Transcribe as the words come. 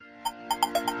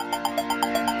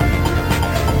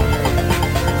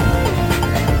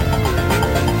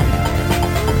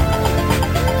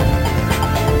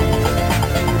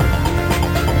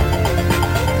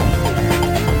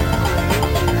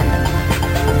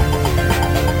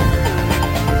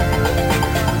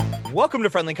Welcome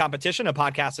to Friendly Competition, a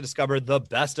podcast to discover the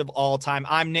best of all time.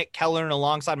 I'm Nick Keller, and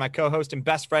alongside my co-host and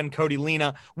best friend, Cody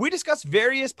Lena, we discuss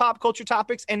various pop culture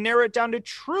topics and narrow it down to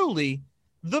truly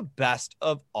the best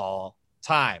of all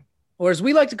time. Or as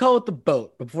we like to call it, the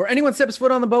boat. But before anyone steps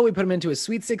foot on the boat, we put them into a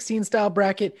Sweet 16 style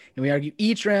bracket, and we argue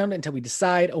each round until we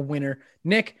decide a winner.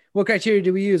 Nick, what criteria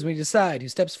do we use when we decide who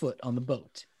steps foot on the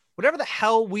boat? Whatever the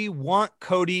hell we want,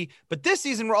 Cody. But this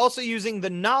season, we're also using the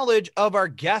knowledge of our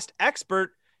guest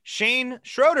expert, Shane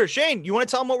Schroeder. Shane, you want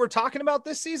to tell them what we're talking about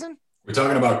this season? We're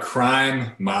talking about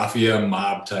crime, mafia,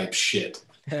 mob type shit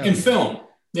in film.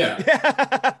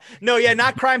 Yeah. No,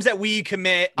 not crimes that we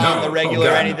commit on the regular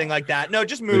or anything like that. No,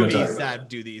 just movies that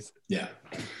do these. Yeah.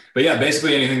 But yeah,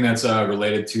 basically anything that's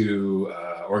related to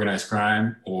organized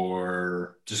crime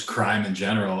or just crime in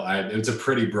general. It's a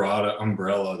pretty broad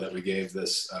umbrella that we gave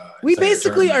this. We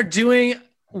basically are doing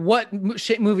what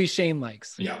movies Shane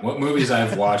likes. Yeah, what movies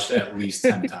I've watched at least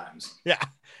 10 times. Yeah,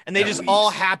 and they just all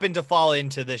happen to fall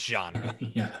into this genre.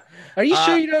 Yeah. Are you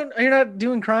sure you're not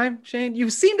doing crime, Shane? You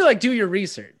seem to do your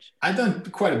research. I've done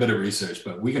quite a bit of research,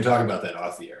 but we can talk about that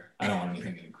off the air. I don't want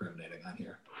anything incriminating on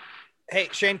here. Hey,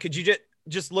 Shane, could you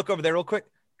just look over there real quick?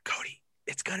 Cody,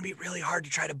 it's going to be really hard to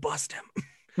try to bust him.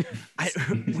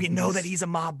 We know that he's a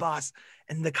mob boss,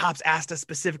 and the cops asked us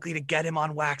specifically to get him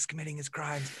on wax committing his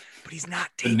crimes, but he's not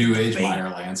taking the new age Meyer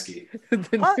Lansky.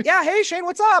 Yeah, hey Shane,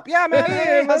 what's up? Yeah, man.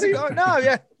 Hey, how's it going? No,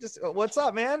 yeah, just what's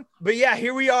up, man? But yeah,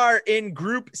 here we are in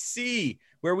Group C,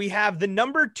 where we have the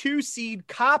number 2 seed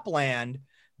Copland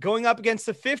going up against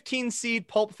the 15 seed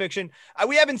Pulp Fiction.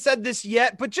 We haven't said this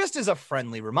yet, but just as a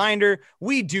friendly reminder,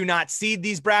 we do not seed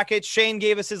these brackets. Shane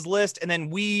gave us his list, and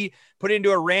then we put it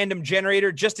into a random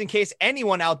generator just in case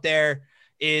anyone out there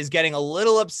is getting a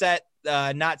little upset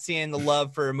not seeing the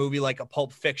love for a movie like a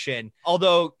Pulp Fiction,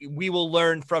 although we will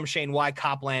learn from Shane why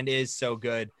Copland is so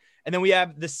good. And then we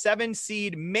have the 7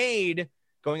 seed Made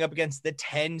going up against the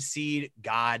 10 seed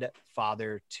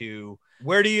Godfather 2.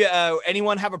 Where do you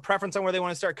anyone have a preference on where they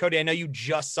want to start? Cody, I know you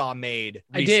just saw Made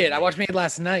recently. I did. I watched Made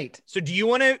last night. So do you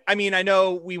want to, I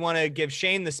know we want to give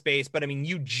Shane the space, but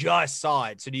you just saw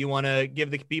it. So do you want to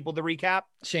give the people the recap?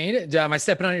 Shane, am I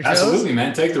stepping on your toes? Absolutely,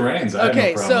 man. Take the reins.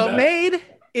 Okay, so Made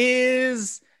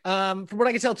is, from what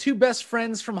I can tell, 2 best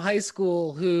friends from high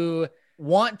school who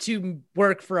want to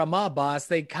work for a mob boss.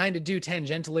 They kind of do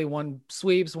tangentially. One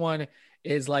sweeps, one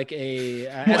is like a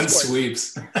one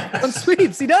sweeps. One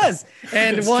sweeps, he does.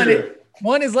 And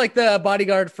one is like the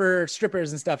bodyguard for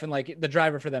strippers and stuff, and like the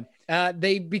driver for them.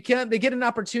 They get an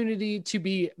opportunity to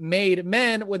be made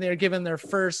men when they're given their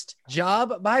first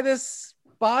job by this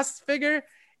boss figure.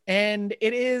 And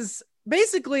it is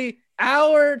basically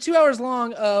 2 hours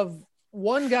long of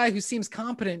one guy who seems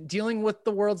competent dealing with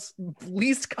the world's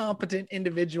least competent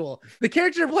individual. The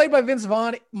character played by Vince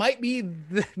Vaughn might be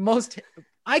the most,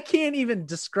 I can't even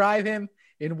describe him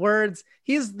in words.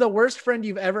 He's the worst friend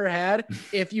you've ever had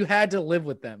if you had to live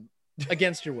with them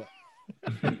against your will.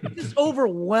 Just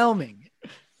overwhelming.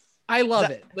 I love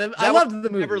it. I loved the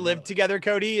movie. Ever lived together,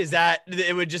 Cody? Is that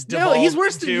it would just devolve? No, he's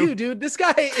worse than you, dude. This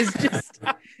guy is just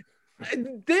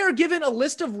they are given a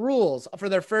list of rules for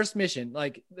their first mission,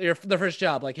 like their first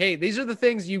job. Like, hey, these are the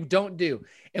things you don't do.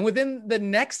 And within the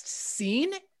next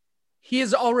scene, he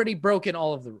has already broken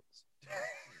all of the rules.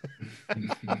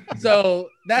 So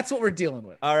that's what we're dealing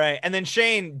with. All right. And then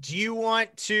Shane, do you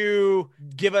want to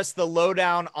give us the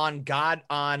lowdown on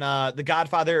The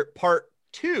Godfather Part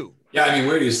 2? Yeah,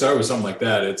 where do you start with something like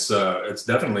that? It's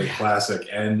definitely a classic.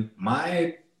 And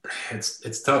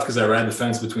it's tough because I ride the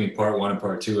fence between Part 1 and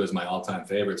Part 2 as my all-time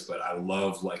favorites, but I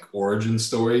love like origin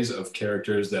stories of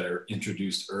characters that are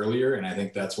introduced earlier. And I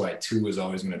think that's why 2 is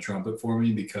always going to trump it for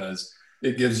me, because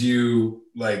it gives you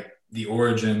like the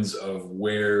origins of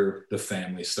where the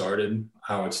family started,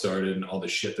 how it started, and all the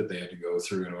shit that they had to go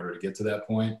through in order to get to that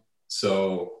point.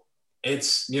 So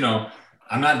it's,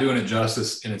 I'm not doing it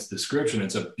justice in its description.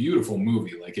 It's a beautiful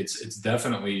movie. Like it's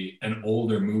definitely an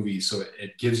older movie. So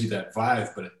it gives you that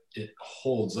vibe, but it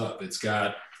holds up. It's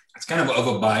kind of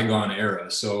a bygone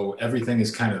era. So everything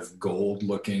is kind of gold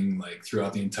looking like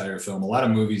throughout the entire film. A lot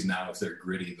of movies now, if they're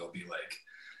gritty, they'll be like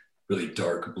really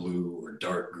dark blue or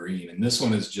dark green. And this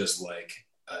one is just like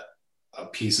a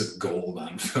piece of gold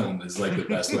on film is like the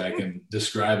best way I can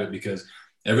describe it, because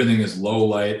everything is low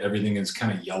light. Everything is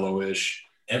kind of yellowish.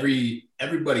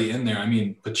 Everybody in there,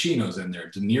 Pacino's in there,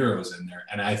 De Niro's in there.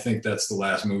 And I think that's the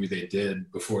last movie they did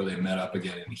before they met up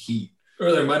again in Heat.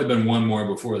 Or there might have been one more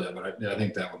before that, but I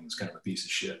think that one was kind of a piece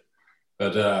of shit.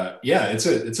 But yeah, it's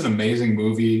an amazing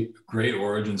movie, great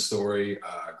origin story,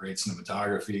 great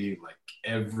cinematography. Like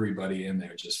everybody in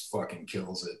there just fucking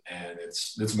kills it, and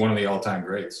it's one of the all-time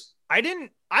greats.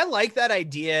 I like that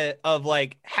idea of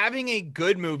like having a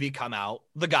good movie come out,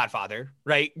 The Godfather,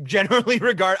 right? Generally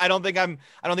I don't think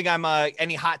I'm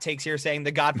any hot takes here saying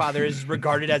The Godfather is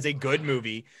regarded as a good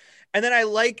movie. And then I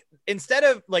like, instead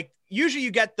of like, usually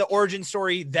you get the origin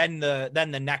story, then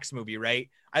the next movie, right?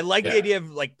 I like the idea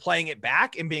of like playing it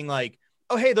back and being like,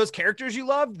 oh, hey, those characters you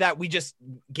loved that we just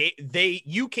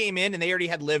you came in and they already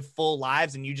had lived full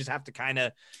lives and you just have to kind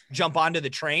of jump onto the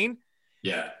train.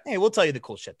 Yeah. Hey, we'll tell you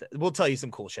we'll tell you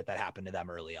some cool shit that happened to them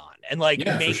early on and like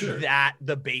make that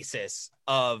the basis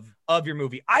of your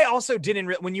movie. I also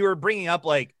didn't, when you were bringing up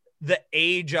like the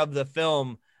age of the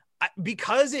film,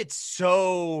 because it's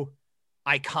so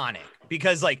iconic,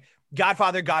 because like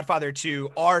Godfather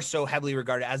 2 are so heavily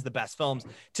regarded as the best films.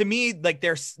 To me, like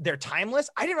they're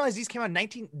timeless. I didn't realize these came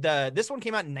out this one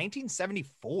came out in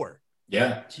 1974.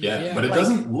 Yeah. But it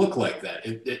doesn't look like that.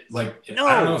 No.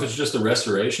 I don't know if it's just a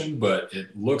restoration, but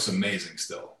it looks amazing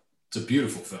still. It's a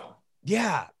beautiful film.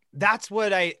 Yeah. That's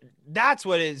what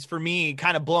is for me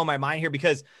kind of blowing my mind here,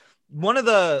 because one of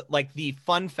the like the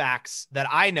fun facts that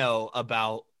I know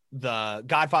about the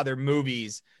Godfather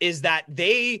movies is that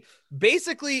they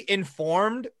basically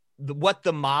informed what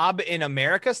the mob in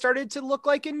America started to look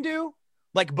like and do.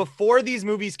 Like before these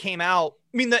movies came out,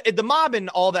 I mean, the mob and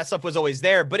all that stuff was always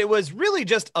there, but it was really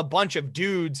just a bunch of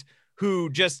dudes who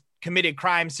just committed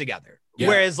crimes together. Yeah.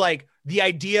 Whereas like the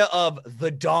idea of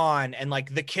the Dawn and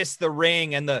like the kiss the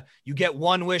ring and you get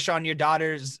one wish on your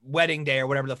daughter's wedding day or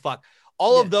whatever the fuck,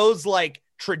 all of those like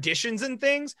traditions and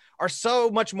things are so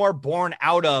much more born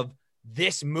out of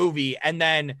this movie. And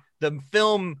then the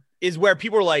film is where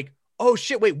people are like, oh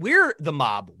shit, wait, we're the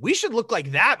mob. We should look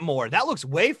like that more. That looks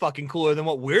way fucking cooler than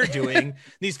what we're doing.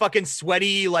 These fucking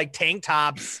sweaty like tank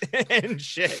tops and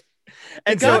shit.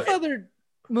 And the Godfather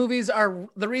movies are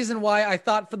the reason why I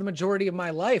thought for the majority of my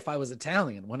life I was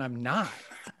Italian when I'm not.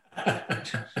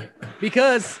 Not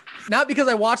because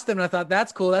I watched them and I thought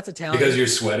that's cool, that's Italian. Because you're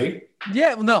sweaty?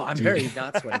 Yeah, well, no, I'm very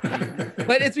not sweaty.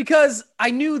 But it's because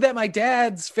I knew that my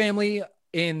dad's family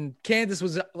in Kansas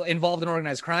was involved in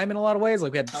organized crime in a lot of ways.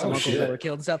 Like we had some uncles that were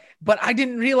killed and stuff, but I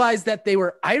didn't realize that they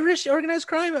were Irish organized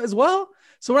crime as well.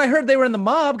 So when I heard they were in the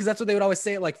mob, because that's what they would always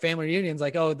say at like family reunions,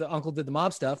 like, oh, the uncle did the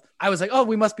mob stuff, I was like, oh,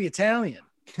 we must be Italian.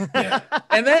 Yeah.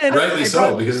 And then rightly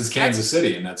so, because it's Kansas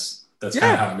City and that's kind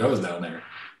of how it goes down there.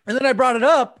 And then I brought it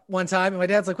up one time and my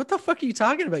dad's like, what the fuck are you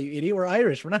talking about, you idiot? We're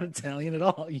Irish. We're not Italian at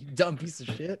all, you dumb piece of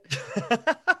shit.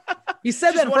 He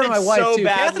said that in front of my wife too.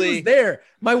 Catherine was there.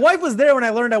 My wife was there when I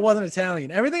learned I wasn't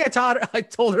Italian. Everything I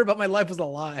told her about my life was a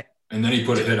lie. And then he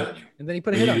put a hit on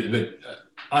you. But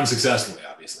unsuccessfely,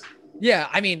 obviously. Yeah,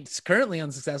 I mean, it's currently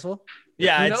unsuccessful.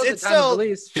 Yeah, it's still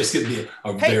just gonna be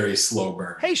a very slow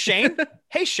burn. Hey Shane,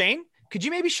 could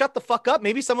you maybe shut the fuck up?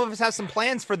 Maybe some of us have some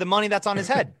plans for the money that's on his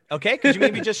head. Okay, could you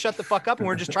maybe just shut the fuck up? And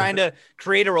we're just trying to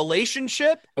create a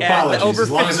relationship. Apologies.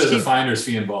 As long as there's a finder's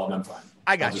fee involved, I'm fine.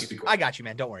 I got you. I got you,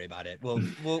 man. Don't worry about it.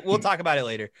 We'll talk about it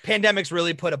later. Pandemic's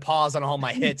really put a pause on all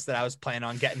my hits that I was planning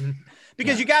on getting,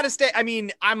 because you got to stay. I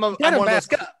mean, I'm one of those.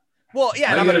 Well,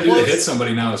 yeah. All you got to do to hit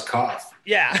somebody now is cough.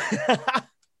 Yeah.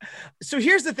 So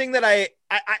here's the thing that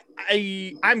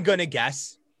I'm gonna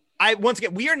guess. Once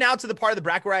again, we are now to the part of the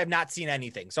bracket where I have not seen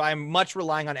anything, so I'm much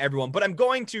relying on everyone. But I'm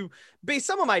going to base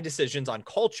some of my decisions on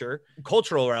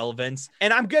cultural relevance,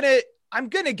 and I'm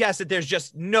gonna guess that there's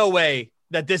just no way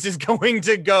that this is going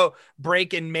to go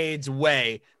breaking Maid's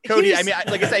way. Cody, I mean,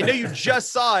 like I said, I know you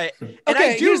just saw it.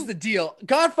 And here's the deal.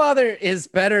 Godfather is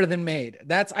better than Maid.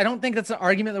 I don't think that's an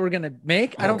argument that we're going to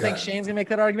make. I don't think Shane's going to make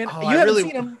that argument. You haven't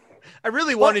seen him. I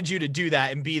really wanted you to do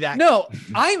that and be that. No,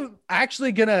 I'm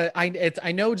actually going to,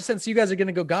 I know since you guys are going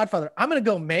to go Godfather, I'm going to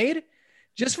go Maid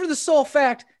just for the sole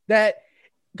fact that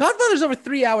Godfather's over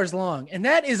 3 hours long. And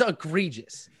that is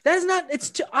egregious. That is not,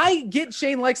 I get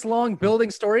Shane likes long building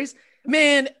stories.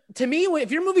 Man, to me, if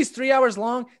your movie's 3 hours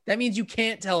long, that means you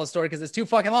can't tell a story because it's too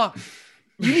fucking long.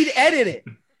 You need to edit it.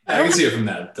 I can see it from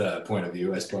that point of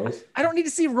view, I suppose. I don't need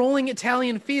to see rolling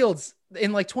Italian fields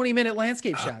in like 20-minute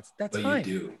landscape shots. That's fine.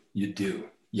 You do.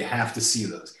 You have to see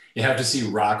those. You have to see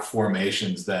rock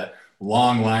formations that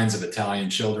long lines of Italian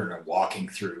children are walking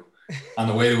through on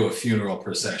the way to a funeral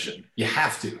procession. You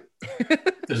have to.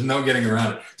 There's no getting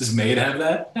around it. Does Maid have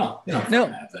that? No, you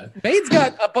don't have that. Maid's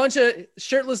got a bunch of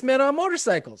shirtless men on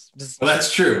motorcycles. Well,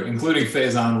 that's true, including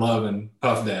Faison Love and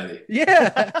Puff Daddy.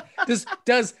 Yeah.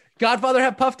 Does Godfather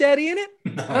have Puff Daddy in it?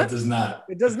 No, It does not.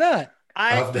 It does not.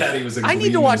 Puff Daddy was a I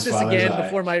need to watch this again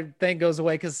before my thing goes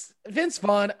away, because Vince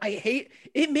Vaughn,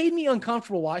 it made me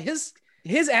uncomfortable. Why his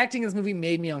acting in this movie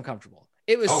made me uncomfortable.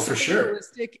 It was for sure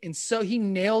realistic, and so he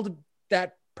nailed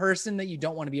that person that you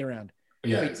don't want to be around.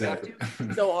 Yeah, exactly.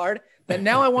 So hard that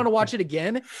now I want to watch it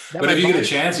again. But if you get a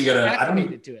chance, you gotta. I don't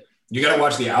even. To it. You gotta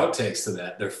watch the outtakes to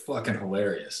that. They're fucking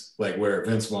hilarious. Like where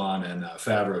Vince Vaughn and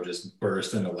Favreau just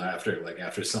burst into laughter, like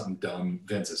after something dumb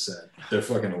Vince has said. They're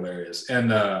fucking hilarious.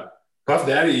 And Puff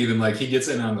Daddy even like he gets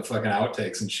in on the fucking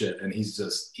outtakes and shit, and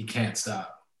he can't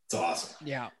stop. It's awesome.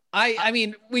 Yeah, I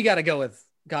mean we got to go with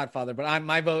Godfather, but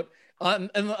my vote on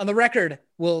the record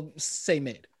will say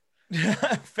Made.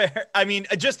 Fair. I mean,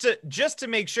 just to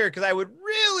make sure, because I would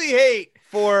really hate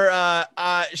for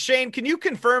Shane. Can you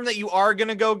confirm that you are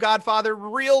gonna go Godfather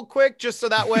real quick, just so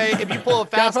that way if you pull a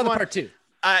fast Godfather one, Part 2.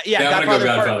 Yeah, I'm gonna go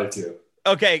Godfather 2.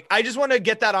 Okay, I just want to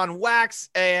get that on wax,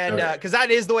 and because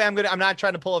that is the way I'm not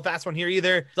trying to pull a fast one here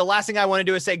either. The last thing I want to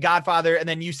do is say Godfather, and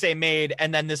then you say Made,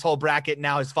 and then this whole bracket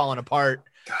now is falling apart.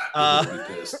 God,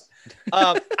 be pissed.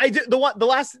 I do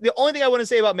the only thing I want to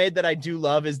say about Made that I do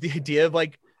love is the idea of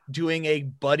like doing a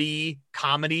buddy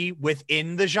comedy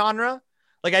within the genre.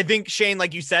 Like, I think Shane,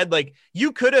 like you said, like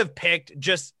you could have picked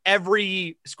just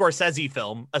every Scorsese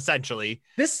film essentially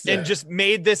and just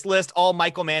made this list all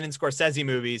Michael Mann and Scorsese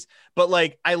movies. But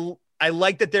like, I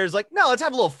like that there's like, no, let's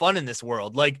have a little fun in this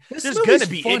world. Like there's going to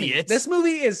be idiots. This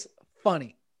movie is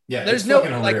funny. Yeah. There's no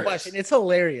like question. It's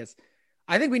hilarious.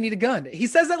 I think we need a gun. He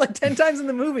says that like 10 times in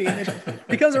the movie, and it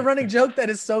becomes a running joke that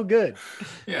is so good.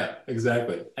 Yeah,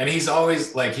 exactly. And he's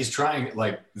always like, he's trying,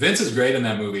 like Vince is great in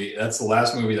that movie. That's the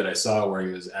last movie that I saw where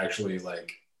he was actually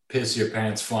like piss your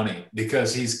pants funny,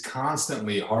 because he's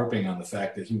constantly harping on the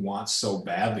fact that he wants so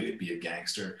badly to be a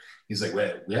gangster. He's like,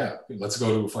 wait, yeah, let's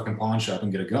go to a fucking pawn shop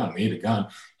and get a gun. We need a gun.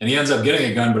 And he ends up getting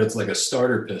a gun, but it's like a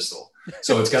starter pistol.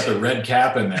 So it's got the red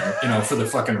cap in there, for the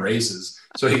fucking races.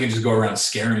 So he can just go around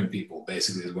scaring people,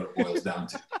 basically, is what it boils down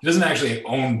to. He doesn't actually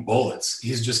own bullets.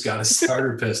 He's just got a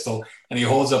starter pistol, and he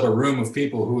holds up a room of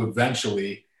people who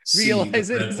eventually realize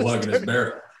the red plug in his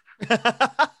barrel.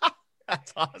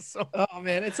 That's awesome. Oh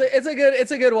man, it's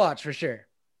a good watch for sure.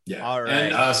 Yeah. All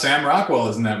right. And Sam Rockwell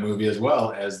is in that movie as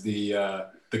well as the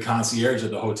concierge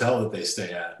at the hotel that they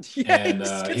stay at. Yeah,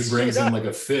 and he brings in like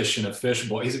a fish in a fish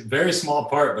bowl. He's a very small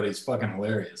part, but he's fucking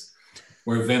hilarious.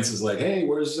 Where Vince is like, hey,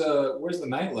 where's the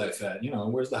nightlife at?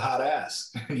 Where's the hot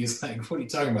ass? And he's like, what are you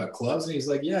talking about, clubs? And he's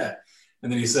like, yeah.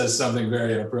 And then he says something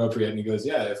very inappropriate, and he goes,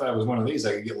 yeah, if I was one of these,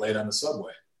 I could get laid on the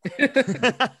subway.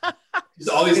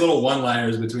 Just all these little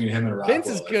one-liners between him and Rockwell. Vince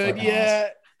is good, yeah.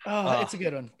 Awesome. It's a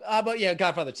good one. But yeah,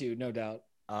 Godfather 2, no doubt.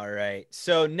 All right.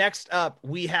 So next up,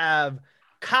 we have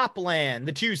Copland,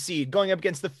 the 2 seed, going up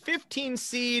against the 15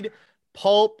 seed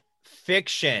Pulp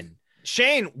Fiction.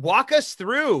 Shane, walk us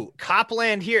through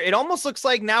Copland here. It almost looks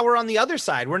like now we're on the other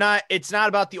side. It's not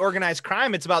about the organized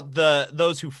crime. It's about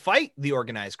those who fight the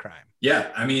organized crime.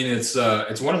 Yeah. I mean, it's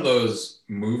one of those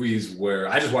movies where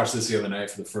I just watched this the other night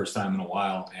for the first time in a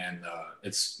while. And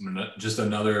it's just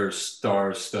another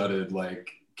star-studded like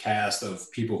cast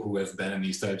of people who have been in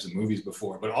these types of movies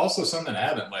before, but also some that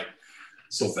haven't. Like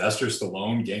Sylvester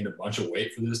Stallone gained a bunch of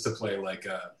weight for this to play like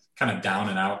a kind of down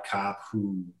and out cop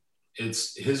who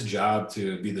it's his job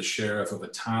to be the sheriff of a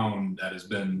town that has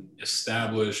been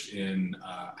established in,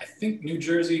 I think, New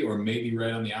Jersey, or maybe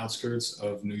right on the outskirts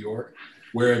of New York,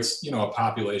 where it's, a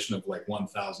population of like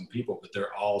 1,000 people, but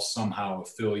they're all somehow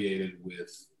affiliated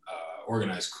with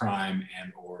organized crime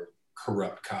and or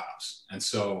corrupt cops. And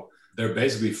so they're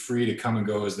basically free to come and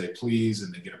go as they please,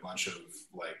 and they get a bunch of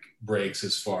like breaks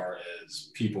as far as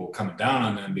people coming down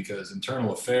on them, because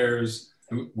internal affairs,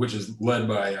 which is led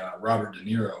by Robert De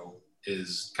Niro,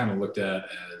 is kind of looked at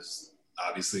as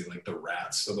obviously like the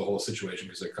rats of the whole situation,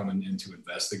 because they're coming in to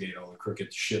investigate all the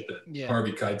crooked shit that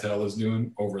Harvey Keitel is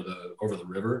doing over the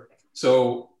river.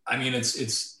 So I mean,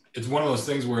 it's one of those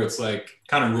things where it's like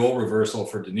kind of role reversal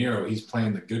for De Niro. He's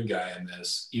playing the good guy in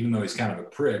this, even though he's kind of a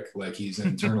prick. Like he's in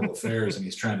internal affairs and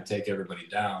he's trying to take everybody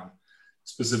down,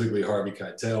 specifically Harvey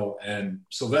Keitel. And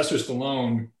Sylvester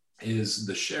Stallone is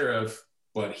the sheriff,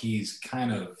 but he's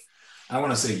kind of, I don't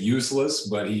want to say useless,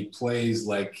 but he plays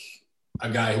like a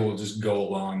guy who will just go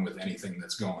along with anything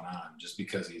that's going on just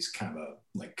because he's kind of a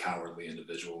like cowardly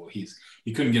individual. He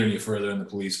couldn't get any further in the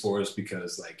police force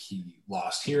because like he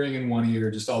lost hearing in one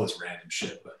ear, just all this random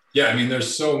shit. But yeah, I mean,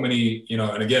 there's so many,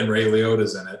 and again, Ray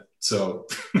Liotta's in it. So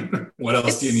what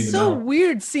else do you need to know? It's so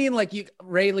weird seeing like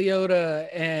Ray Liotta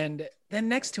and then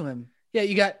next to him, yeah,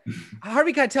 you got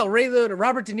Harvey Keitel, Ray Liotta,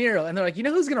 Robert De Niro, and they're like,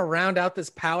 who's going to round out this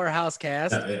powerhouse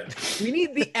cast? Yeah. We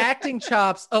need the acting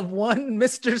chops of one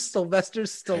Mr. Sylvester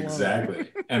Stallone. Exactly.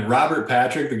 And Robert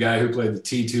Patrick, the guy who played the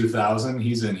T-2000,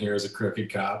 he's in here as a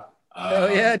crooked cop. Oh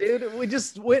yeah, dude.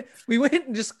 We went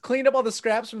and just cleaned up all the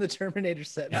scraps from the Terminator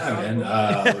set. Yeah, man.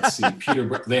 Let's see.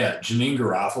 Janine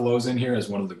Garofalo's in here as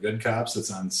one of the good cops.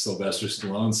 That's on Sylvester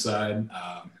Stallone's side.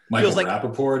 Michael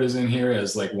Rappaport is in here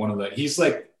as like one of the.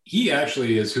 He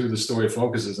actually is who the story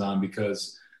focuses on,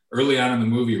 because early on in the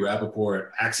movie,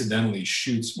 Rappaport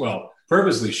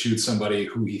purposely shoots somebody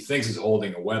who he thinks is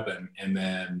holding a weapon, and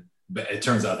then it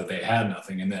turns out that they had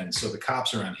nothing. And then so the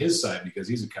cops are on his side because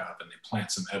he's a cop, and they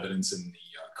plant some evidence in the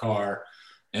car.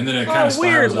 And then it kind of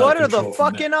weird. What are the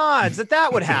fucking odds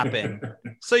that would happen?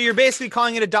 So you're basically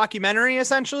calling it a documentary,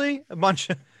 essentially? A bunch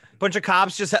of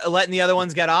cops just letting the other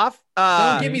ones get off.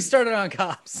 Don't get me started on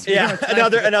cops. Yeah,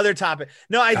 another topic.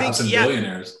 No, I cops think and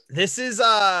billionaires. This is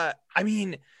I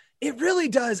mean, it really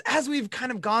does. As we've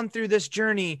kind of gone through this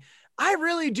journey, I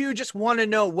really do just want to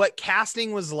know what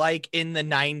casting was like in the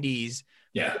 90s.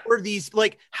 Yeah. Or these,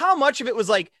 like, how much of it was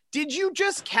like, did you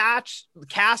just cast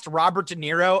Robert De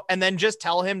Niro and then just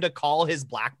tell him to call his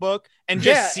black book and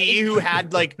just see who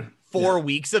had like 4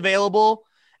 weeks available?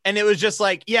 And it was just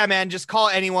like, yeah, man, just call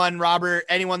anyone, Robert,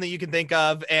 anyone that you can think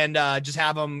of, and just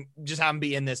have them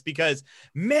be in this, because,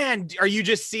 man, are you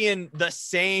just seeing the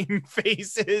same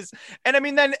faces? And I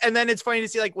mean, then it's funny to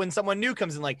see like when someone new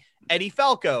comes in, like Eddie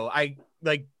Falco.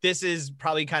 This is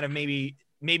probably kind of maybe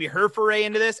her foray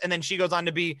into this, and then she goes on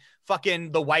to be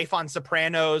fucking the wife on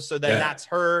Sopranos. So then that's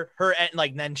her, and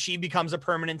like then she becomes a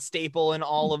permanent staple in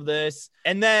all of this.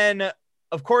 And then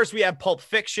of course we have Pulp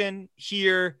Fiction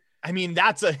here. I mean,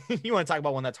 you want to talk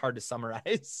about one that's hard to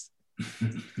summarize.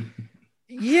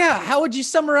 Yeah. How would you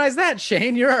summarize that,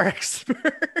 Shane? You're our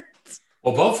expert.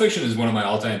 Well, Pulp Fiction is one of my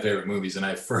all-time favorite movies, and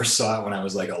I first saw it when I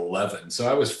was like 11. So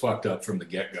I was fucked up from the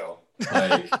get-go.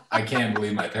 Like, I can't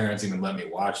believe my parents even let me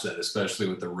watch that, especially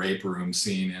with the rape room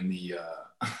scene in the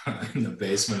in the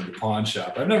basement of the pawn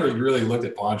shop. I've never really looked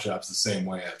at pawn shops the same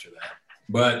way after that.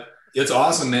 But it's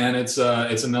awesome, man. It's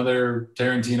another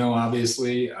Tarantino,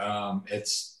 obviously.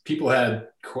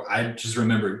 I just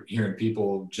remember hearing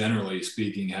people, generally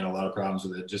speaking, had a lot of problems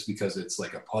with it just because it's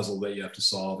like a puzzle that you have to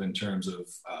solve in terms of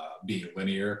being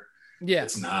linear. Yeah.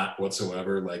 It's not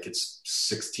whatsoever. Like, it's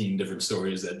 16 different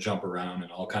stories that jump around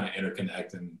and all kind of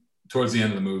interconnect. And towards the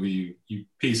end of the movie, you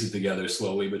piece it together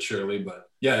slowly but surely. But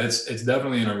yeah, it's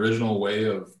definitely an original way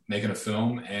of making a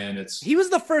film. And he was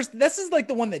the first. This is like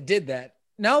the one that did that.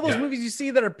 Now those movies you see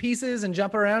that are pieces and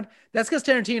jump around, that's because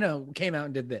Tarantino came out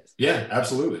and did this. Yeah,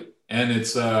 absolutely. And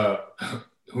it's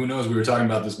who knows? We were talking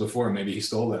about this before. Maybe he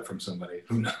stole that from somebody.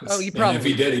 Who knows? Oh, if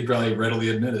he did, he'd probably readily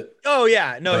admit it. Oh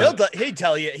yeah, no, he'd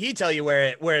tell you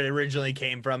where it originally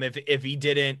came from. If he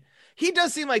didn't, he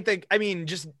does seem like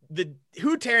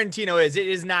who Tarantino is. It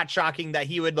is not shocking that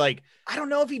he would, like, I don't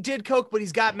know if he did coke, but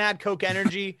he's got mad coke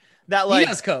energy. That, like, he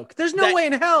has coke. There's no way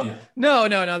in hell. Yeah.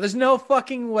 No. There's no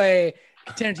fucking way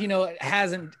Tarantino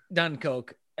hasn't done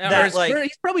coke.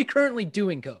 He's probably currently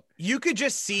doing coke. You could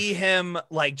just see him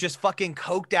like just fucking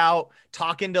coked out,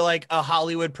 talking to like a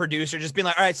Hollywood producer, just being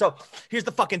like, all right, so here's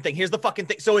the fucking thing.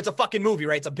 So it's a fucking movie,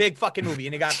 right? It's a big fucking movie.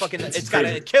 And it got fucking, it's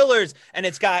got killers, and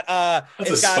it's got, that's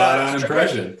a spot on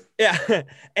impression. Yeah.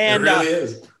 And, it really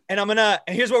is. And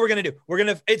here's what we're going to do.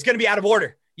 It's going to be out of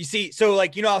order. You see, so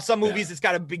like, you know how some movies, it's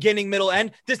got a beginning, middle,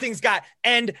 end. This thing's got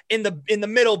end in the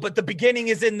middle, but the beginning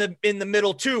is in the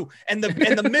middle too, and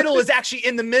the middle is actually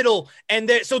in the middle, and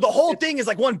so the whole thing is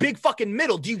like one big fucking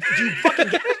middle. Do you fucking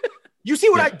get it? You see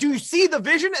what do you see the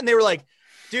vision? And they were like,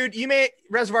 dude,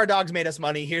 Reservoir Dogs made us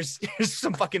money. Here's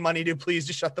some fucking money, dude. Please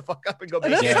just shut the fuck up and go.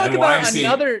 Let's talk about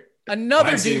another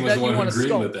dude that you want to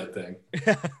scope with that thing.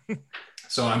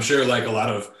 So I'm sure like a lot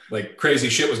of like crazy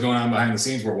shit was going on behind the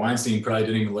scenes where Weinstein probably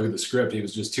didn't even look at the script. He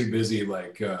was just too busy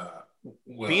like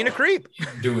being a creep,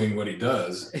 doing what he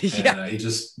does. And he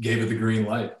just gave it the green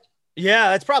light. Yeah,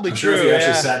 that's probably true. Sure if he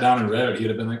actually sat down and read it, he'd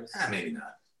have been like, maybe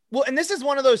not. Well, and this is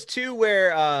one of those too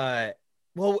where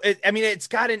it's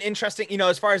got an interesting,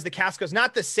 as far as the cast goes,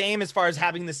 not the same as far as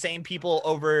having the same people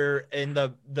over in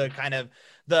the kind of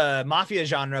the mafia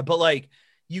genre, but like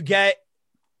you get,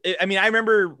 I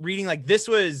remember reading like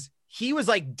he was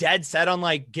like dead set on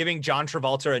like giving John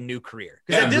Travolta a new career.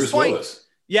 Because at this point, Willis.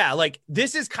 Yeah, like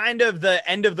this is kind of the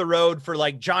end of the road for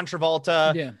like John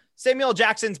Travolta. Yeah. Samuel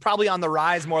Jackson's probably on the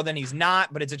rise more than he's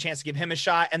not, but it's a chance to give him a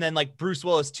shot. And then like Bruce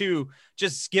Willis too,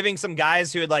 just giving some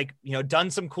guys who had like,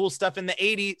 done some cool stuff in the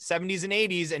 70s and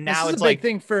 80s. And now it's like a big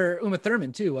thing for Uma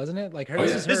Thurman too, wasn't it? Like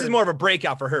this is more of a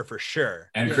breakout for her for sure.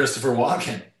 And Christopher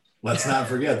Walken. Let's not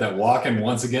forget that Walken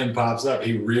once again pops up.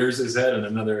 He rears his head in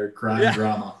another crime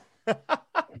drama.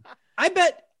 I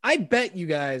bet you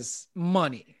guys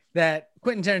money that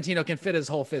Quentin Tarantino can fit his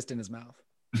whole fist in his mouth.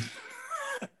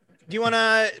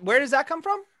 Where does that come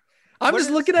from? I'm What just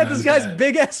is- looking at this guy's Okay.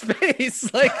 big ass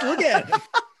face. Like, look at him.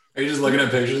 Are you just looking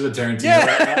at pictures of Tarantino Yeah.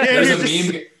 right now? Yeah, There's you're a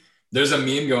just- meme. There's a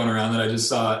meme going around that I just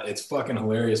saw. It's fucking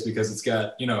hilarious because it's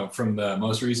got, from the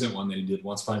most recent one that he did,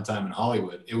 Once Upon a Time in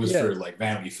Hollywood. It was Yeah. for like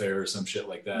Vanity Fair or some shit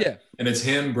like that. Yeah. And it's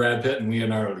him, Brad Pitt, and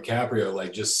Leonardo DiCaprio,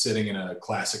 like just sitting in a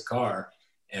classic car.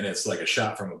 And it's like a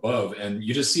shot from above. And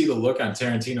you just see the look on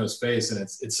Tarantino's face. And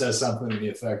it says something to the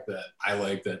effect that I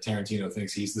like that Tarantino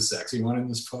thinks he's the sexy one in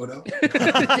this photo.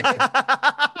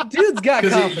 Dude's got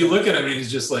Because confidence. you look at him and he's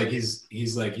just like, he's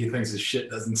like, he thinks his shit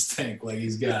doesn't stink. Like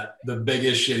he's got the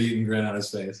biggest shit eating grin on his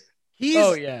face.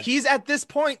 He's at this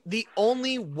point the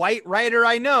only white writer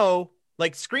I know,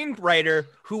 like screenwriter,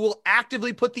 who will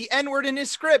actively put the N-word in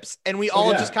his scripts, and we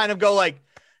all yeah. just kind of go like,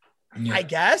 Yeah. I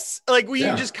guess, like we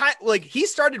Yeah. just kind like he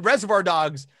started Reservoir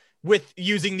Dogs with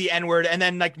using the N-word, and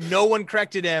then like no one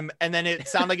corrected him, and then it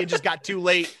sounded like it just got too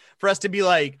late for us to be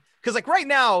like, because like right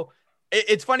now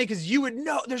it's funny because you would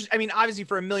know obviously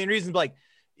for a million reasons, but like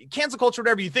cancel culture,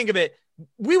 whatever you think of it,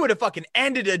 we would have fucking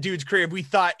ended a dude's career if we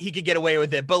thought he could get away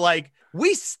with it, but like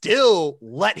we still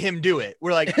let him do it.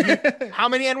 We're like, how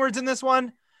many N-words in this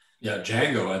one? Yeah,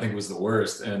 Django, I think, was the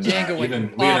worst. And Django went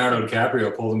even Leonardo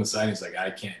DiCaprio pulled him aside. He's like, I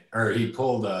can't. Or he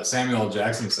pulled Samuel L.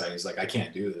 Jackson aside. He's like, I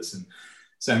can't do this. And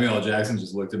Samuel L. Jackson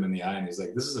just looked him in the eye and he's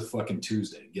like, this is a fucking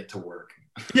Tuesday. Get to work.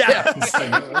 Yeah. It's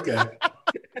like, okay.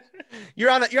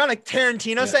 You're on a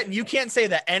Tarantino set and you can't say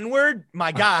the N-word,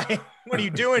 my guy. What are you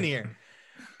doing here?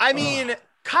 I mean,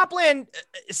 Copland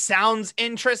sounds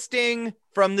interesting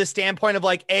from the standpoint of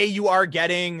like, you are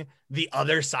getting the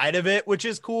other side of it, which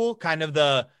is cool. Kind of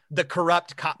the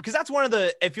corrupt cop, because that's one of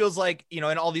it feels like, in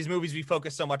all these movies we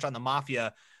focus so much on the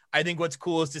mafia. I think what's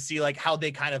cool is to see like how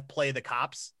they kind of play the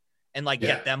cops and like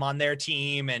get them on their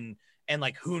team and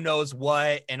like who knows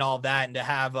what and all that, and to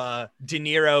have De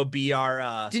Niro be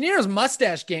our De Niro's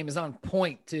mustache game is on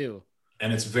point too.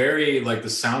 And it's very, like, the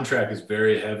soundtrack is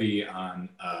very heavy on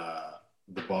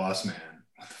The Boss Man.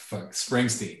 What the fuck?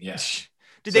 Springsteen, yes.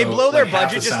 Did they blow their like, half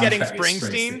budget the just getting soundtrack is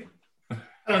Springsteen?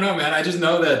 I don't know, man. I just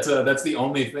know that that's the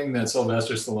only thing that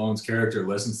Sylvester Stallone's character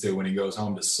listens to when he goes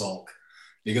home to sulk,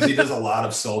 because he does a lot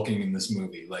of sulking in this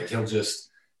movie. Like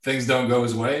things don't go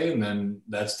his way, and then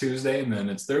that's Tuesday, and then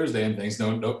it's Thursday, and things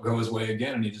don't go his way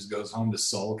again, and he just goes home to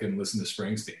sulk and listen to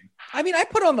Springsteen. I mean, I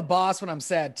put on The Boss when I'm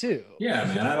sad too. Yeah,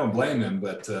 man. I don't blame him,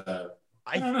 but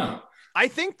I don't know. I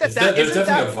think there's There's isn't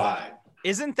definitely that a vibe.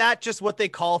 isn't that just what they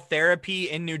call therapy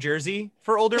in New Jersey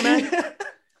for older men?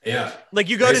 Yeah. Like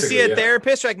you go to see a Basically, yeah.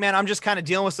 therapist, you're like, man, I'm just kind of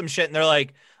dealing with some shit, and they're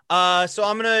like, so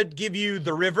I'm gonna give you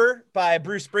The River by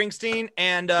Bruce Springsteen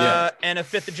and a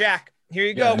fifth of Jack. Here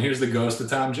you Yeah, go. and here's the ghost of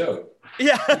Tom Joad.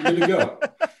 Yeah. You're good to go.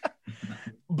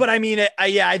 But I mean,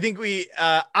 I think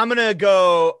I'm gonna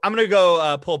go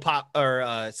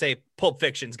say Pulp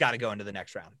Fiction's got to go into the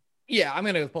next round. Yeah, I'm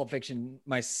gonna go with Pulp Fiction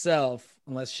myself,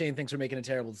 unless Shane thinks we're making a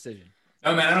terrible decision.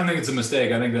 No, man, I don't think it's a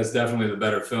mistake. I think that's definitely the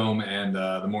better film and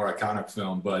the more iconic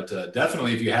film. But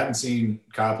definitely, if you haven't seen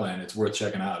Copland, it's worth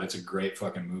checking out. It's a great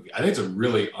fucking movie. I think it's a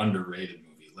really underrated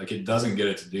movie. Like, it doesn't get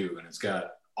it to do, and it's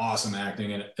got awesome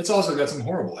acting in it. It's also got some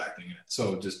horrible acting in it.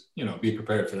 So just, be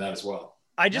prepared for that as well.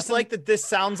 I just like that this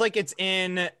sounds like it's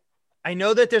in. I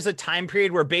know that there's a time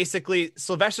period where basically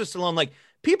Sylvester Stallone, like,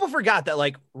 people forgot that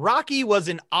like Rocky was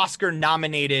an Oscar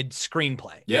nominated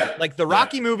screenplay. Yeah. Like the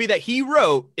Rocky movie that he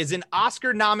wrote is an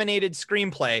Oscar nominated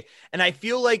screenplay. And I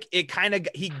feel like it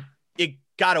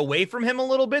got away from him a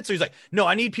little bit. So he's like, no,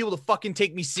 I need people to fucking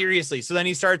take me seriously. So then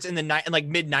he starts in like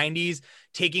mid 90s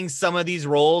taking some of these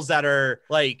roles that are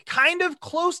like kind of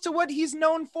close to what he's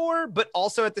known for, but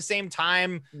also at the same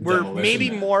time were Demolition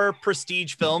maybe Man. more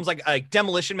prestige films. Like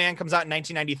Demolition Man comes out in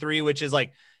 1993, which is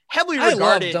like heavily I love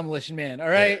regarded. Demolition Man. All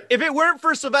right. If it weren't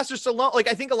for Sylvester Stallone, like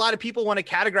I think a lot of people want to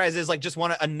categorize it as like just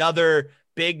another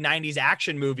big 90s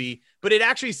action movie, but it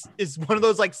actually is one of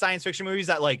those like science fiction movies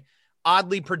that like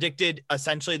oddly predicted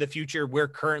essentially the future we're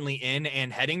currently in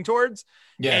and heading towards.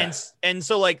 Yeah. And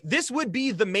so like this would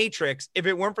be The Matrix if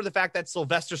it weren't for the fact that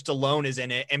Sylvester Stallone is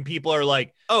in it and people are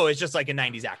like, oh, it's just like a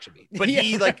 90s action movie. But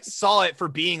he like saw it for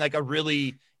being like a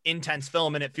really intense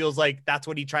film, and it feels like that's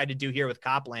what he tried to do here with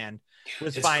Copland.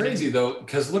 It's crazy though,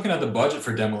 because looking at the budget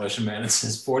for Demolition Man, it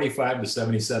says 45 to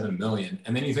 77 million.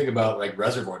 And then you think about like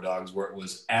Reservoir Dogs, where it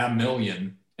was $1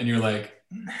 million, and you're like,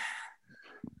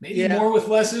 maybe more with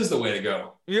less is the way to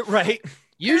go. You're right.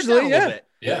 Usually, yeah.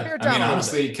 Yeah. Pare it I down mean, a little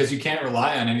honestly, because you can't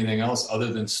rely on anything else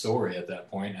other than story at that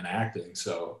point and acting.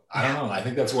 So I don't know. I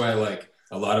think that's why like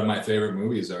a lot of my favorite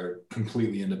movies are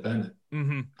completely independent.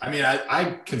 Mm-hmm. I mean,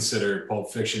 I consider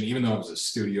Pulp Fiction, even though it was a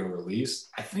studio release,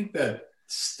 I think that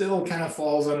still kind of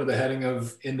falls under the heading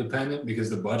of independent because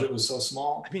the budget was so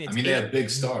small. I mean, they had big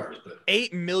stars, but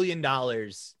 $8 million.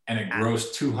 And it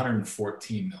grossed $214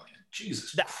 million.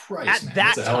 Jesus Christ, at man.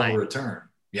 that That's a hell of time. A return.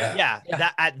 Yeah.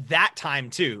 That at that time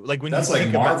too. Like when that's like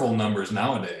Marvel numbers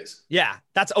nowadays. Yeah,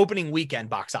 that's opening weekend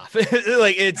box office.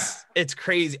 Like it's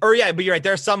crazy. Or yeah, but you're right.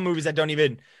 There are some movies that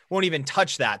won't even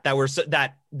touch that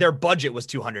that their budget was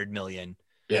 200 million.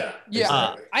 Yeah.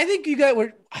 Exactly. I think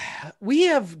we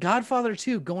have Godfather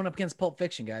 2 going up against Pulp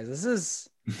Fiction, guys. This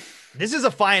is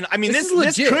a final. I mean,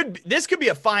 this could be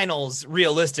a finals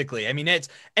realistically. I mean,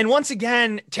 and once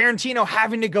again, Tarantino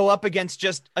having to go up against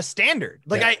just a standard.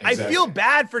 Like I feel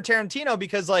bad for Tarantino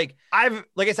because like I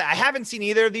said, I haven't seen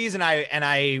either of these, and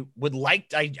I would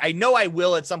like I know I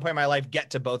will at some point in my life get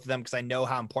to both of them because I know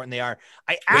how important they are.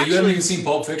 You haven't even seen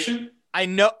Pulp Fiction? I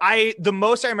know the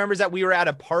most I remember is that we were at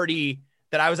a party.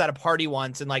 That I was at a party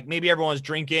once and like maybe everyone was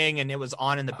drinking and it was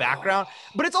on in the background,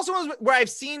 but it's also where I've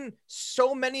seen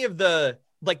so many of the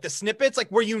snippets, like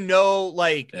where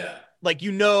the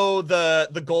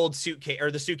gold suitcase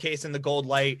or the suitcase and the gold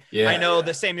light. Yeah, I know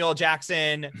the Samuel L.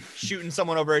 Jackson shooting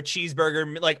someone over a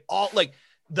cheeseburger, like all like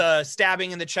the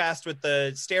stabbing in the chest with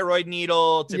the steroid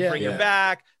needle to bring her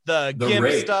back, the gimp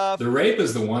rape stuff. The rape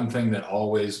is the one thing that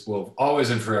will always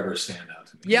and forever stand out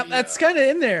to me. Yep, that's kind of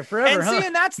in there forever.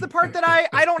 And that's the part that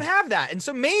I don't have that. And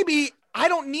so maybe I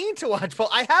don't need to watch Pulp.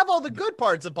 I have all the good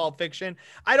parts of Pulp Fiction.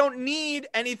 I don't need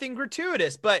anything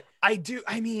gratuitous, but I do.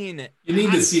 I mean, you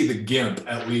need to see the gimp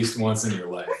at least once in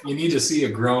your life. You need to see a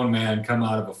grown man come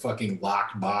out of a fucking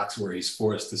locked box where he's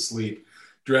forced to sleep,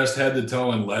 dressed head to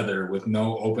toe in leather with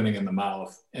no opening in the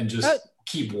mouth, and just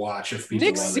keep watch if people.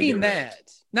 Nick's seen that.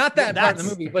 Not that part of the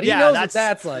movie, but he knows what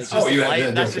that's like.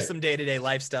 That's just some day-to-day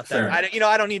life stuff that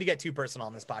I don't need to get too personal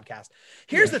on this podcast.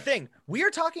 Here's the thing. We are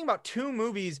talking about two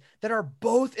movies that are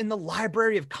both in the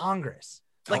Library of Congress.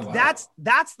 Like that's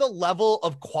the level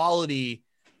of quality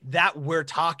that we're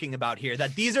talking about here.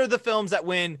 That these are the films that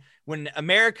when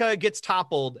America gets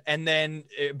toppled and then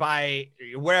by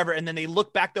wherever, and then they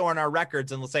look back though on our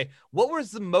records and they'll say,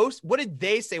 what did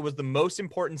they say was the most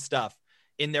important stuff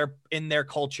in their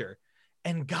culture?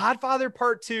 And Godfather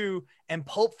Part 2 and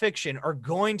Pulp Fiction are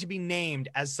going to be named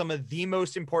as some of the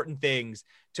most important things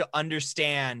to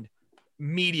understand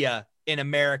media in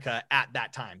America at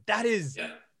that time. That is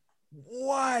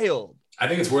wild. I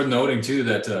think it's worth noting too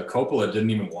that Coppola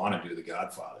didn't even want to do The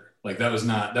Godfather. Like that was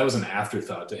an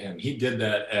afterthought to him. He did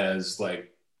that as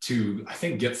like to, I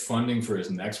think, get funding for his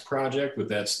next project with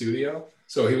that studio.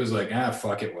 So he was like,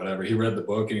 fuck it, whatever. He read the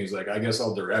book and he's like, I guess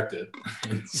I'll direct it.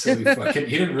 And so he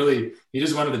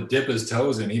just wanted to dip his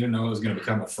toes in. He didn't know it was going to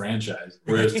become a franchise.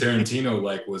 Whereas Tarantino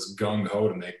like was gung ho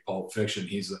to make Pulp Fiction.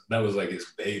 That was like his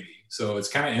baby. So it's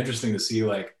kind of interesting to see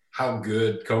like how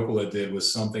good Coppola did with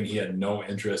something he had no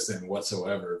interest in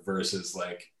whatsoever versus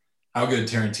like how good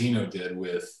Tarantino did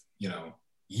with,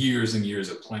 years and years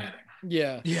of planning.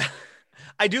 Yeah. Yeah.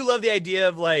 I do love the idea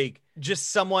of like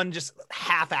just someone just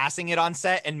half-assing it on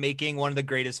set and making one of the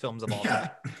greatest films of all time.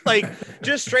 Like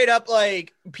just straight up,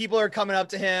 like people are coming up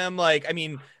to him. Like, I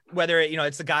mean, whether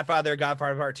it's The Godfather,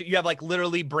 Godfather Part 2, you have like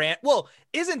literally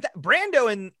isn't that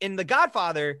Brando in The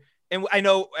Godfather? And I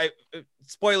know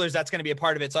spoilers, that's going to be a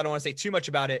part of it. So I don't want to say too much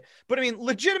about it, but I mean,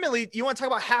 legitimately, you want to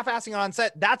talk about half-assing it on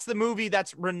set. That's the movie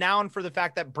that's renowned for the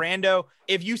fact that Brando,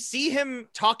 if you see him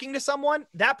talking to someone,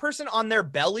 that person on their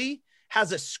belly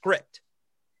has a script.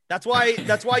 That's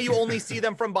why you only see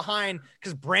them from behind,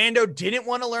 because Brando didn't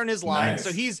want to learn his lines.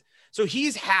 Nice. So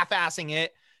he's half-assing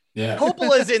it. Yeah.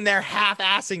 Coppola's in there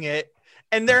half-assing it.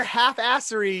 And their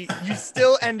half-assery, you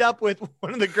still end up with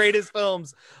one of the greatest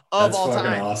films of all time.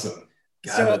 That's awesome.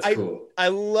 God, so that's cool. I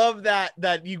love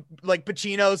that you like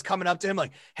Pacino's coming up to him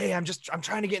like, hey, I'm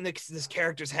trying to get in this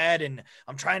character's head and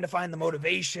I'm trying to find the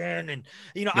motivation and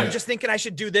I'm just thinking I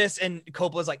should do this, and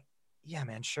Coppola's like, yeah,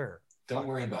 man, sure. Don't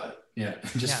worry about it. Yeah,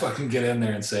 just fucking get in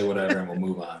there and say whatever, and we'll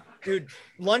move on. Dude,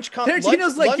 lunch comes in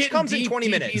 20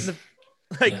 minutes.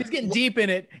 He's getting deep in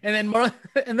it, and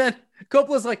then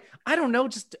Coppola's like, I don't know,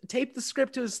 just tape the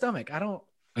script to his stomach. I don't.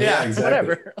 Yeah, exactly.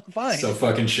 Whatever. Fine. So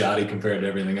fucking shoddy compared to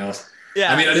everything else.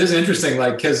 Yeah, I mean, it is interesting,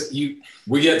 like, because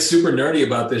we get super nerdy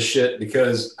about this shit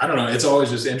because I don't know, it's always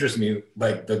just interests me,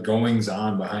 like the goings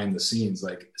on behind the scenes,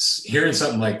 like hearing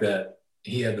something like that.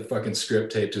 He had the fucking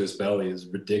script taped to his belly is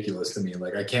ridiculous to me.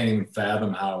 Like, I can't even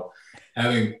fathom how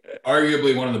having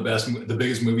arguably one of the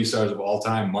biggest movie stars of all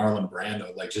time, Marlon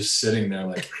Brando, like just sitting there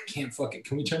like, I can't fucking,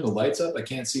 can we turn the lights up? I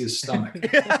can't see his stomach.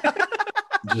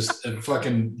 just it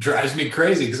fucking drives me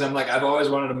crazy because I'm like, I've always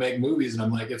wanted to make movies, and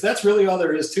I'm like, if that's really all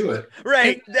there is to it,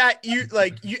 right? That you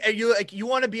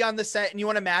want to be on the set and you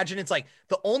want to imagine it's like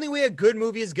the only way a good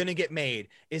movie is going to get made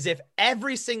is if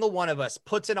every single one of us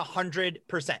puts in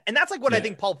 100%, and that's like what I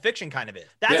think Pulp Fiction kind of is.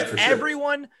 That's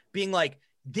everyone being like,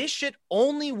 this shit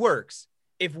only works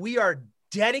if we are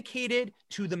dedicated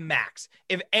to the max.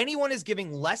 If anyone is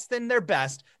giving less than their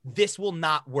best, this will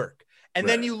not work. And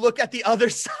then you look at the other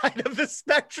side of the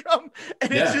spectrum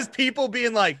and it's just people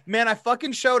being like, man, I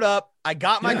fucking showed up. I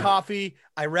got my coffee.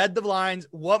 I read the lines.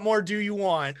 What more do you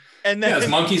want? And then it's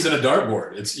monkeys in a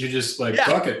dartboard. You're just like,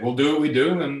 fuck it. We'll do what we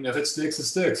do. And if it sticks, it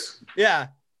sticks. Yeah.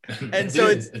 And so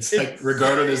it's like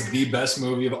regarded as the best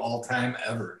movie of all time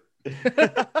ever.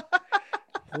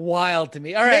 Wild to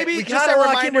me. All right, maybe just a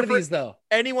reminder for these, though.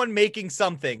 Anyone making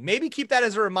something, maybe keep that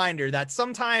as a reminder that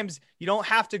sometimes you don't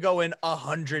have to go in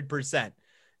 100%.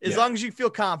 As long as you feel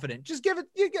confident, just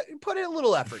put in a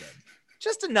little effort in,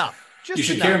 just enough. You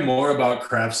should care more about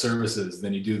craft services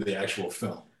than you do the actual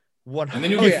film, and then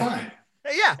you'll be fine.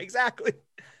 Yeah, exactly.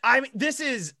 I mean,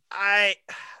 I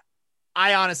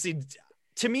honestly,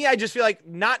 to me, I just feel like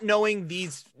not knowing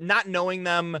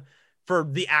them for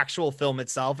the actual film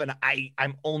itself. And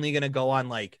I'm only going to go on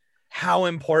like how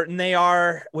important they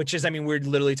are, which is, I mean, we're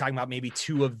literally talking about maybe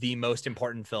two of the most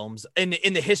important films in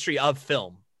the history of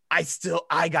film.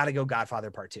 I got to go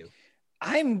Godfather Part 2.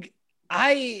 I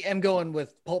am going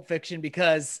with Pulp Fiction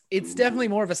because it's definitely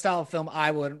more of a style of film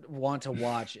I would want to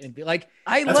watch and be like,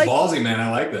 That's ballsy, man. I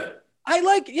like that. I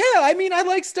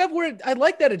like stuff where I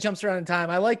like that it jumps around in time.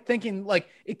 I like thinking, like,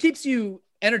 it keeps you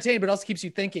entertained, but also keeps you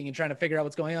thinking and trying to figure out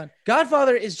what's going on.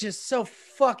 Godfather is just so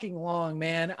fucking long,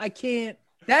 man. I can't.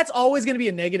 That's always going to be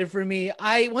a negative for me.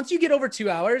 Once you get over 2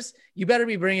 hours, you better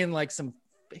be bringing like some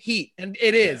heat, and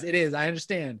it is. I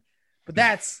understand, but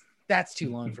that's too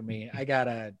long for me. I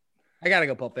gotta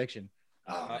go Pulp Fiction.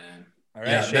 Oh man, all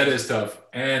right, that is tough.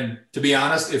 And to be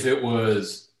honest, if it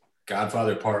was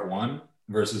Godfather Part 1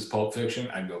 versus Pulp Fiction,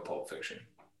 I'd go Pulp Fiction.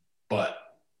 But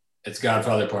it's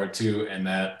Godfather Part 2, and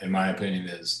that, in my opinion,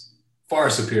 is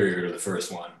far superior to the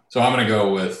first one. So I'm going to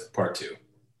go with Part 2.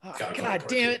 Oh, God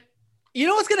damn it. You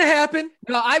know what's going to happen?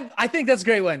 No, I think that's a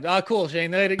great one. Oh, cool,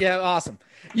 Shane. Yeah, awesome.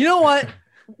 You know what?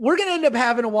 We're going to end up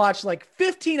having to watch like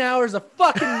 15 hours of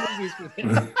fucking movies with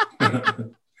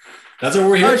him. That's what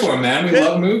we're here for, man. We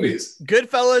love movies.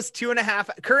 Goodfellas,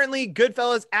 2.5. Currently,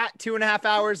 Goodfellas at 2.5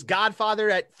 hours.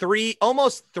 Godfather at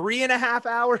almost 3.5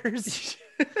 hours.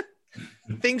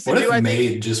 Things to what do. If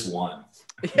Made just won?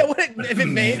 Yeah, what if it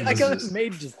Made? I guess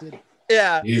Made just did.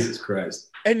 Yeah. Jesus Christ.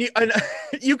 And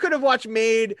you could have watched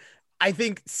Made, I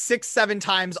think 6-7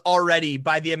 times already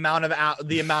by the amount of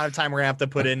time we're gonna have to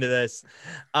put into this.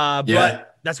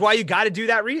 But that's why you got to do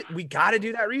that. We got to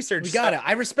do that research. We got it.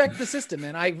 I respect the system,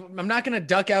 man. I'm not gonna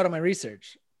duck out on my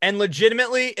research. And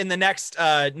legitimately, in the next,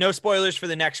 no spoilers for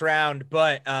the next round,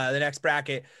 but the next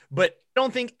bracket. But I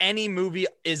don't think any movie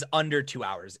is under 2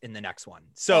 hours in the next one.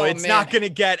 So it's not going to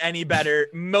get any better.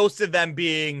 Most of them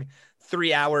being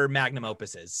 3-hour magnum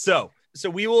opuses. So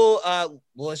we will,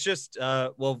 let's just,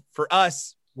 for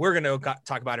us, we're going to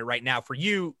talk about it right now. For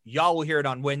you, y'all will hear it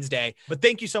on Wednesday. But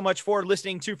thank you so much for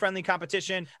listening to Friendly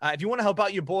Competition. If you want to help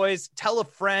out your boys, tell a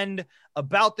friend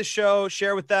about the show,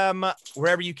 share with them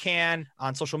wherever you can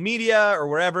on social media or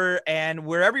wherever. And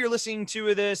wherever you're listening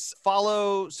to this,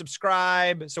 follow,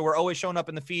 subscribe, so we're always showing up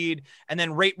in the feed, and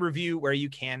then rate, review where you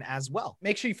can as well.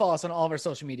 Make sure you follow us on all of our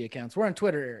social media accounts. We're on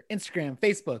Twitter, Instagram,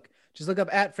 Facebook. Just look up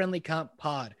at Friendly Comp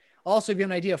Pod. Also, if you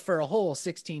have an idea for a whole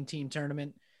 16-team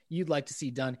tournament you'd like to see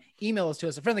done, email us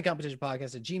at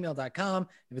friendlycompetitionpodcast@gmail.com.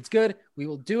 If it's good, we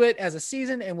will do it as a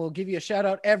season, and we'll give you a shout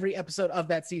out every episode of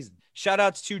that season. Shout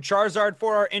outs to Charizard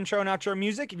for our intro and outro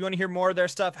music. If you want to hear more of their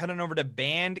stuff, head on over to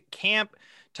Bandcamp,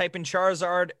 type in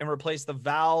Charizard and replace the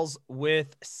vowels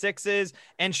with 6s.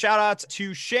 And shout outs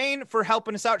to Shane for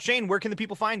helping us out. Shane, where can the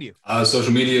people find you?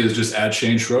 Social media is just at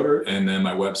Shane Schroeder, and then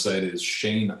my website is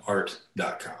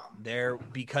shaneart.com. There,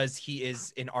 because he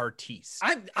is an artiste.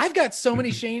 I've got so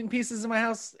many Shane pieces in my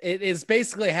house. It is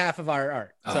basically half of our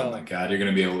art. Oh my God, you're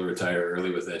gonna be able to retire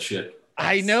early with that shit.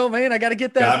 I know, man. I got to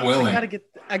get that. God willing.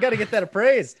 I got to get that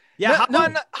appraised. Yeah,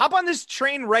 hop on this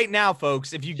train right now,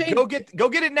 folks. If you Shane, go get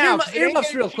it now.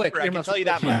 Earmuffs real quick. I can tell you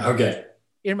that much. Okay.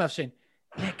 Earmuffs, Shane.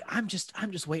 Nick, I'm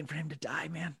just waiting for him to die,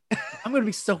 man. I'm gonna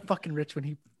be so fucking rich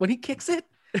when he kicks it.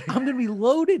 I'm gonna be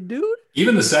loaded, dude.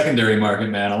 Even the secondary market,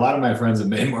 man. A lot of my friends have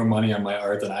made more money on my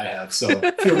art than I have, so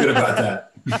feel good about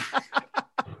that.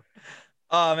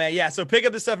 Oh man, yeah. So pick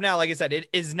up the stuff now. Like I said, it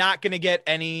is not going to get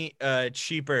any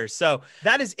cheaper. So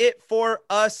that is it for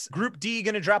us. Group D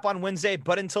going to drop on Wednesday.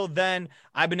 But until then,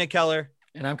 I've been Nick Keller.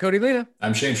 And I'm Cody Lena.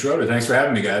 I'm Shane Schroeder. Thanks for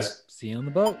having me, guys. See you on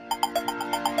the boat.